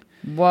tally,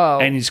 Whoa.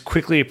 and is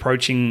quickly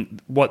approaching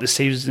what the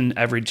season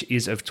average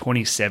is of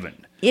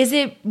 27. Is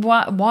it,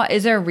 what,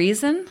 is there a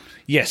reason?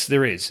 Yes,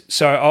 there is.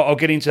 So I'll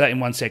get into that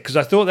in one sec, because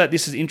I thought that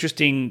this is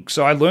interesting.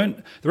 So I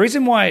learned the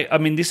reason why,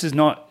 this is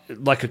not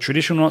like a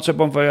traditional Not So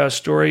Bon Voyage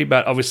story,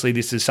 but obviously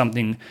this is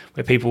something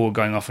where people are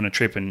going off on a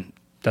trip and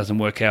doesn't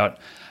work out.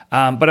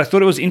 But I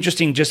thought it was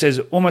interesting just as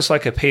almost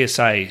like a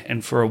PSA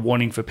and for a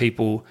warning for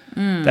people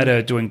that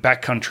are doing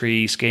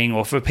backcountry skiing,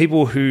 or for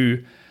people who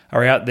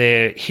are out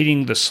there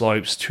hitting the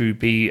slopes, to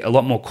be a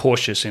lot more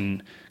cautious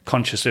and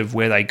conscious of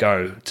where they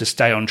go, to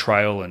stay on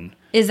trail. And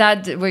Is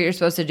that what you're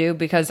supposed to do?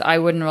 Because I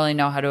wouldn't really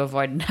know how to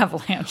avoid an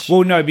avalanche.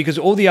 well, no, because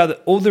all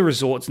the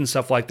resorts and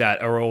stuff like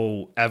that are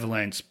all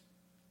avalanche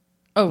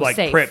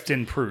safe. prepped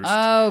and proofed.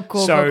 Oh,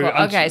 cool, So cool.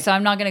 I'm- Okay, so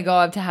I'm not going to go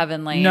up to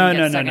Heavenly No, and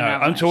no, get no, stuck in no. an I'm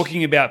avalanche.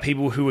 talking about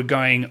people who are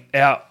going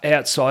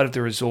outside of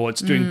the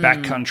resorts, doing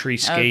backcountry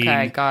skiing,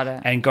 Okay, got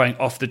it. and going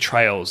off the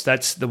trails.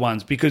 That's the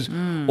ones, because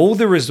all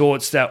the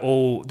resorts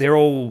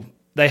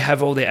they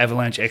have all their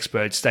avalanche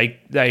experts.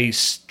 They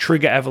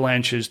trigger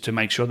avalanches to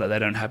make sure that they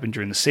don't happen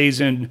during the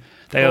season.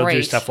 They all do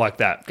Great. stuff like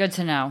that. Good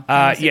to know.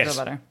 Makes me Yes.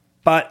 feel better.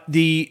 But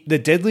the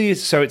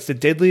deadliest, so it's the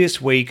deadliest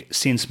week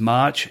since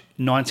March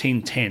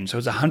 1910. So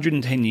it's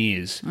 110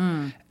 years.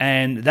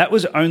 And that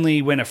was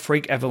only when a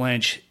freak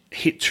avalanche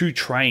hit 2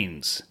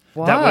 trains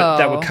that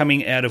were Whoa.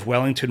 coming out of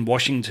Wellington,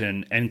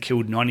 Washington, and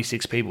killed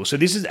 96 people. So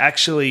this is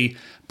actually,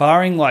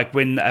 barring like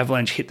when the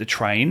avalanche hit the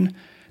train,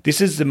 this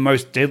is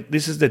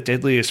the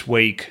deadliest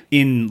week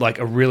in like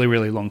a really,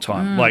 really long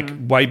time, like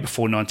way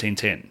before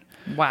 1910.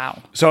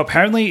 Wow. So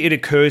apparently it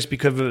occurs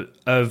because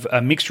of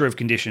a mixture of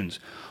conditions.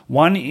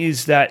 One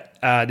is that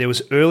there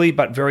was early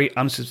but very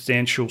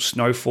unsubstantial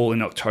snowfall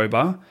in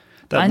October.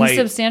 That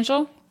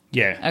Unsubstantial?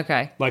 Yeah.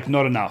 Okay. Like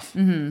not enough.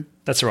 Mm-hmm.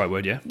 That's the right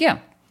word, yeah? Yeah.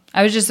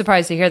 I was just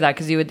surprised to hear that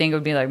because you would think it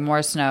would be like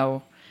more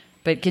snow.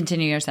 But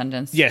continue your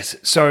sentence. Yes.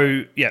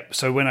 So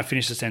when I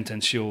finish the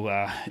sentence, you'll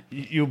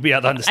be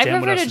able to understand. I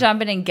prefer to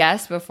jump in and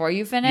guess before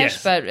you finish,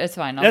 Yes. but it's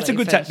fine. That's a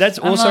good. That's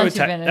also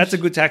that's a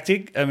good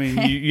tactic. I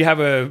mean, you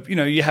have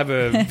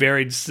a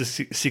varied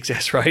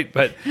success rate,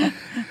 but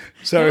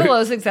so a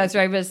low success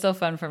rate, but it's still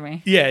fun for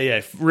me.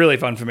 Yeah, really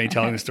fun for me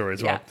telling the story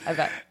as well. Yeah, I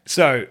bet.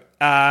 So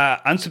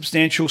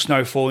unsubstantial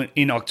snowfall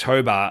in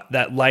October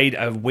that laid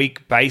a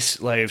weak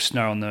base layer of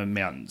snow on the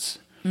mountains.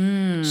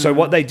 So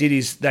what they did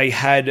is they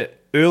had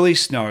early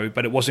snow,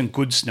 but it wasn't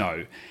good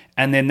snow.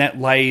 And then that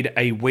laid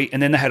a week,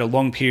 and then they had a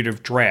long period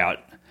of drought.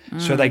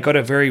 So they got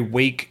a very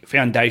weak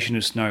foundation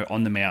of snow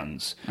on the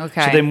mountains.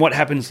 Okay. So then what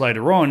happens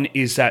later on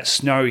is that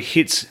snow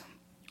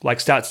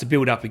starts to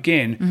build up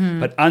again,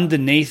 but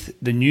underneath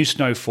the new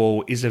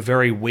snowfall is a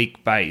very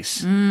weak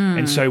base.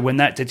 And so when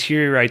that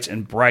deteriorates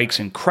and breaks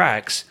and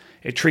cracks,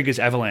 it triggers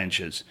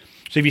avalanches.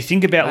 So if you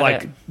think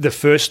about the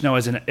first snow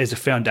as a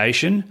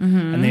foundation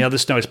and the other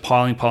snow is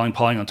piling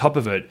on top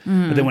of it,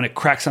 but then when it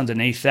cracks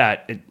underneath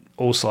that, it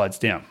all slides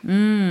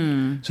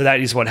down. So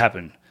that is what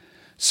happened.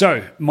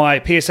 So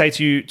my PSA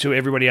to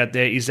everybody out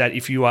there is that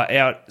if you are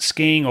out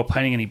skiing or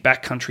planning any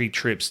backcountry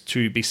trips,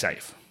 to be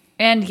safe.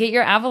 And get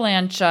your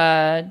avalanche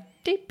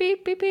beep,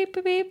 beep, beep, beep,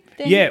 beep, beep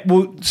thing. Yeah,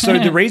 well, so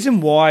the reason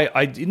why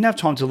I didn't have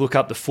time to look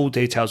up the full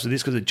details of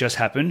this because it just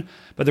happened,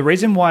 but the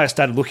reason why I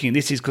started looking at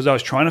this is because I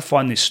was trying to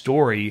find this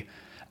story.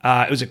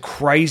 It was a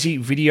crazy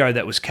video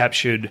that was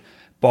captured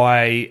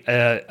by,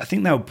 I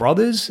think they were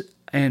brothers,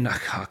 and I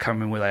can't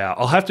remember where they are.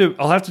 I'll have to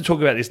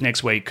talk about this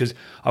next week because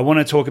I want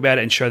to talk about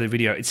it and show the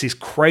video. It's this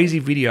crazy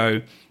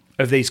video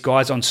of these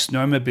guys on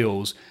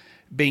snowmobiles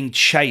being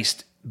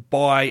chased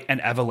by an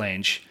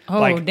avalanche,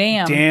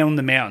 damn, down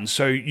the mountain.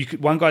 So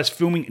one guy's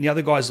filming, and the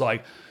other guy's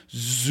like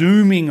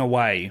zooming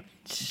away,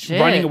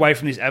 running away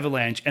from this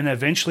avalanche, and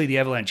eventually the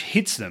avalanche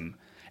hits them.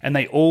 And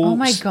they all... Oh,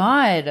 my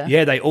God.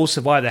 Yeah, they all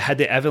survived. They had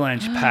their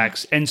avalanche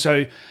packs. And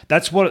so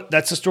that's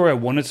the story I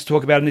wanted to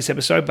talk about in this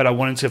episode, but I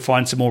wanted to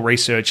find some more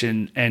research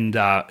and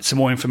some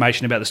more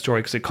information about the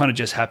story because it kind of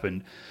just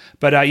happened.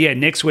 But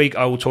next week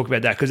I will talk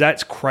about that because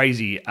that's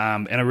crazy.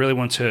 And I really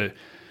want to show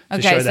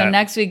that. Okay, so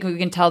next week we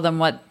can tell them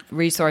what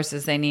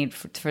resources they need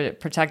to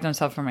protect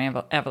themselves from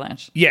an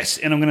avalanche. Yes,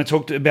 and I'm going to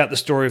talk about the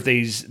story of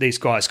these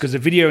guys because the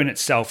video in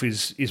itself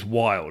is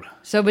wild.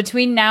 So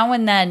between now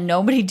and then,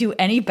 nobody do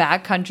any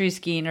backcountry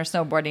skiing or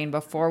snowboarding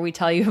before we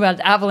tell you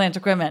about avalanche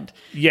equipment.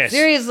 Yes.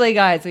 Seriously,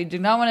 guys, we do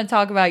not want to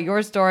talk about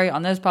your story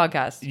on this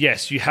podcast.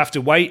 Yes, you have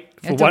to wait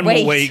for one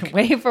more week.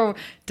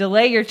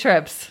 Delay your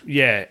trips.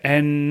 Yeah,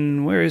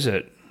 and where is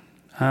it?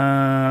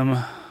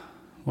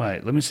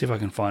 Wait, let me see if I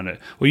can find it.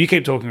 Well, you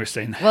keep talking,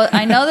 Christine. Well,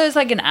 I know there's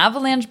like an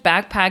avalanche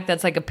backpack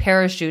that's like a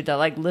parachute that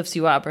like lifts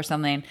you up or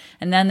something.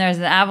 And then there's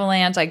an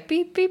avalanche like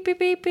beep, beep, beep,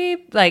 beep,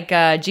 beep, like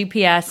a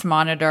GPS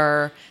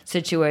monitor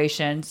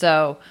situation.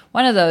 So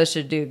one of those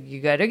should do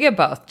you good, or get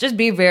both. Just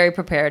be very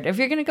prepared if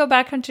you're going to go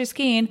backcountry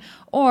skiing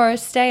or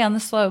stay on the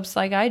slopes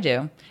like I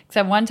do.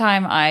 Except one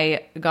time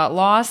I got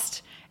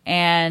lost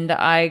and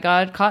I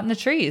got caught in the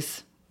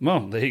trees.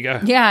 Well, there you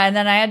go. Yeah, and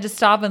then I had to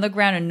stop and look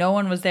around and no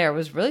one was there. It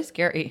was really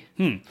scary.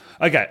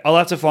 Okay, I'll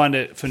have to find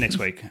it for next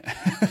week.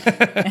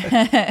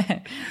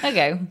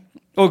 Okay.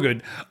 All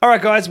good. All right,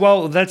 guys.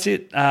 Well, that's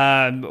it.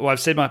 I've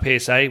said my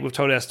PSA. We've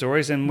told our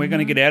stories, and we're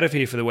going to get out of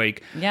here for the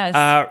week.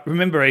 Yes.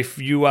 Remember, if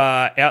you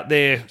are out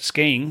there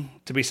skiing,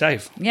 to be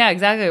safe. Yeah,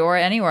 exactly. Or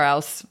anywhere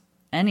else.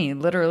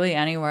 Literally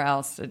anywhere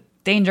else.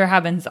 Danger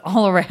happens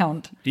all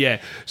around.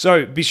 Yeah.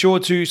 So be sure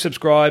to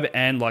subscribe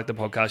and like the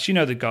podcast. You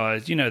know the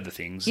guys. You know the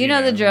things. You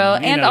know the drill.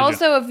 And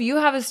also, if you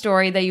have a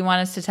story that you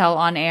want us to tell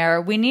on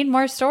air, we need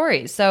more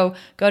stories. So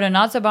go to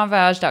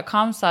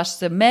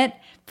notsobonvoyage.com/submit.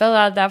 Fill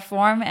out that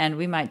form, and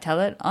we might tell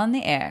it on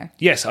the air.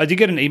 Yes, I did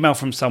get an email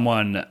from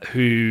someone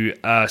who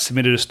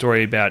submitted a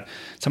story about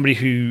somebody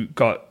who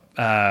got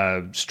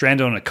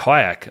stranded on a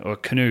kayak or a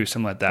canoe,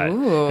 something like that.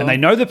 Ooh. And they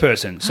know the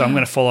person, so I'm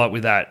going to follow up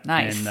with that.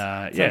 Nice. And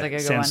Sounds like a good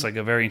sounds one. like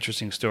a very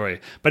interesting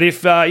story. But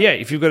if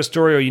you've got a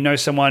story or you know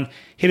someone,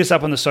 hit us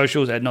up on the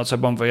socials at Not So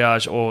Bon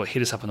Voyage or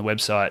hit us up on the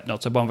website,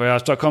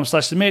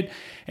 notsobonvoyage.com/submit.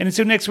 And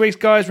until next week,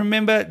 guys,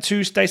 remember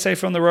to stay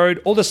safe on the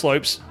road, all the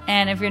slopes.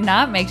 And if you're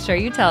not, make sure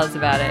you tell us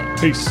about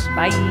it. Peace.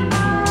 Bye.